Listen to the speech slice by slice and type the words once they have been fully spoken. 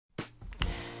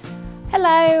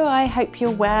Hello, I hope you're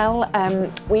well.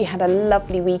 We had a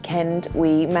lovely weekend.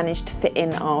 We managed to fit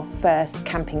in our first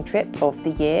camping trip of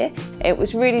the year. It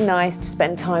was really nice to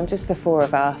spend time, just the four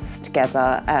of us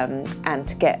together, and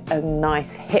to get a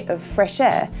nice hit of fresh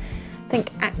air. I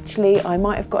think actually I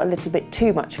might have got a little bit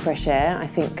too much fresh air. I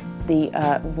think the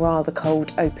rather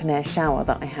cold open air shower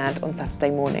that I had on Saturday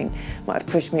morning might have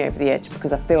pushed me over the edge,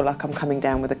 because I feel like I'm coming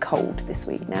down with a cold this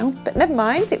week now. But never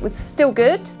mind, it was still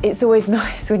good. It's always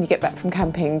nice when you get back from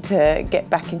camping to get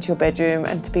back into your bedroom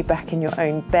and to be back in your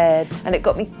own bed. And it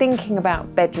got me thinking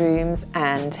about bedrooms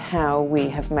and how we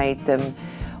have made them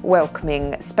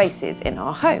welcoming spaces in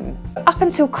our home. Up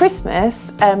until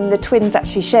Christmas, the twins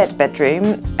actually shared a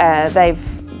bedroom.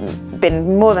 They've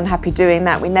been more than happy doing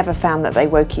that. We never found that they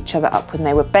woke each other up when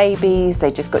they were babies.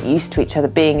 They just got used to each other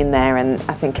being in there, and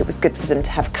I think it was good for them to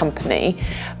have company.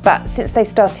 But since they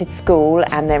started school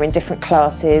and they're in different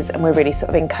classes and we're really sort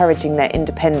of encouraging their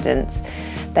independence,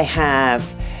 they have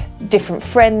different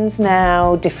friends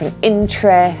now, different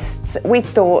interests. We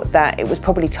thought that it was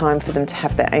probably time for them to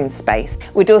have their own space.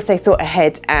 We'd also thought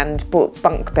ahead and bought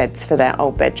bunk beds for their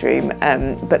old bedroom,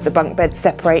 but the bunk beds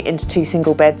separate into two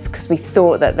single beds because we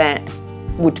thought that that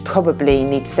would probably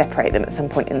need to separate them at some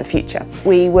point in the future.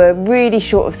 We were really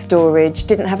short of storage,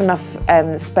 didn't have enough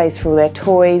space for all their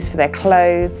toys, for their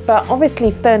clothes. But obviously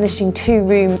furnishing two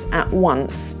rooms at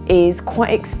once is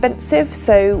quite expensive,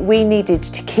 so we needed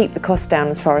to keep the cost down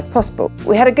as far as possible.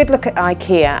 We had a good look at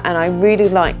Ikea, and I really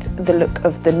liked the look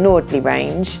of the Nordli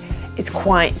range. It's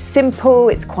quite simple,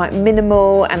 it's quite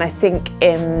minimal, and I think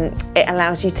it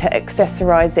allows you to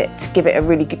accessorise it to give it a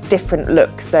really good, different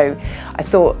look. So I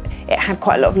thought it had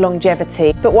quite a lot of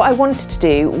longevity. But what I wanted to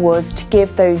do was to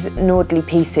give those Nordli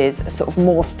pieces a sort of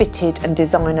more fitted and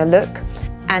designer look.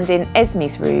 And in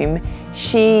Esme's room,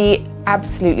 she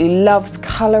absolutely loves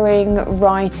colouring,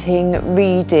 writing,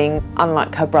 reading,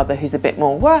 unlike her brother, who's a bit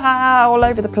more wow all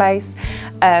over the place.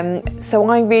 So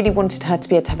I really wanted her to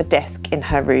be able to have a desk in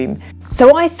her room.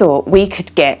 So I thought we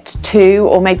could get 2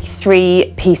 or maybe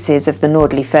 3 pieces of the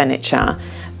Nordli furniture,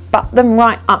 butt them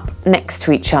right up next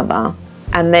to each other,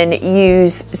 and then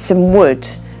use some wood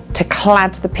to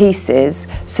clad the pieces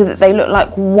so that they look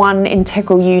like one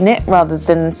integral unit rather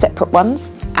than separate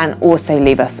ones, and also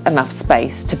leave us enough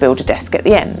space to build a desk at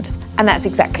the end. And that's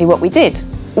exactly what we did.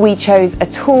 We chose a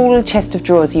tall chest of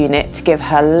drawers unit to give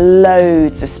her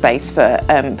loads of space for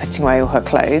putting away all her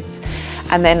clothes,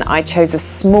 and then I chose a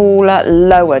smaller,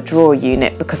 lower drawer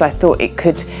unit because I thought it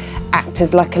could act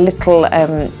as like a little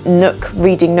nook,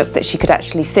 reading nook that she could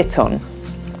actually sit on.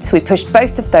 So we pushed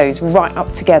both of those right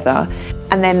up together,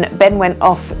 and then Ben went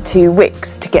off to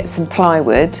Wickes to get some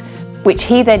plywood, which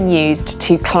he then used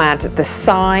to clad the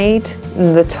side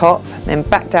and the top, then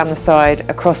back down the side,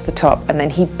 across the top, and then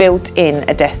he built in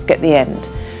a desk at the end.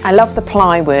 I love the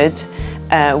plywood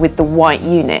with the white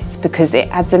units because it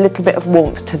adds a little bit of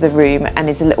warmth to the room and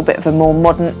is a little bit of a more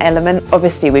modern element.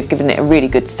 Obviously we've given it a really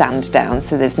good sand down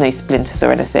so there's no splinters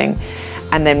or anything.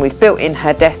 And then we've built in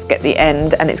her desk at the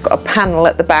end, and it's got a panel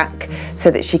at the back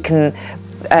so that she can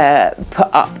put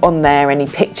up on there any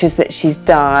pictures that she's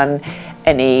done,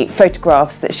 any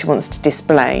photographs that she wants to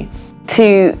display.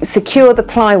 To secure the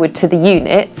plywood to the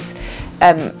units,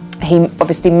 he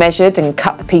obviously measured and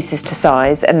cut the pieces to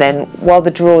size, and then while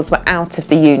the drawers were out of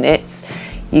the units,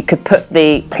 you could put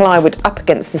the plywood up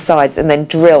against the sides and then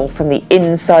drill from the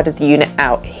inside of the unit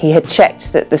out. He had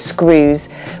checked that the screws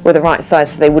were the right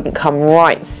size so they wouldn't come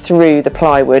right through the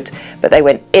plywood, but they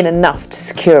went in enough to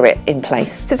secure it in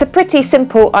place. So it's a pretty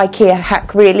simple Ikea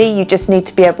hack really. You just need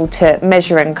to be able to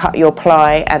measure and cut your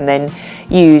ply, and then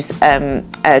use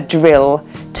a drill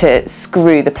to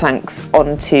screw the planks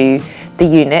onto the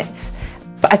units.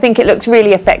 But I think it looks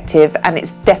really effective, and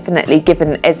it's definitely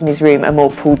given Esme's room a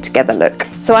more pulled together look.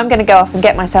 So I'm going to go off and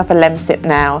get myself a lemsip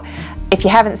now. If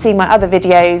you haven't seen my other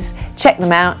videos, check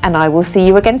them out, and I will see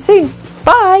you again soon.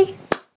 Bye!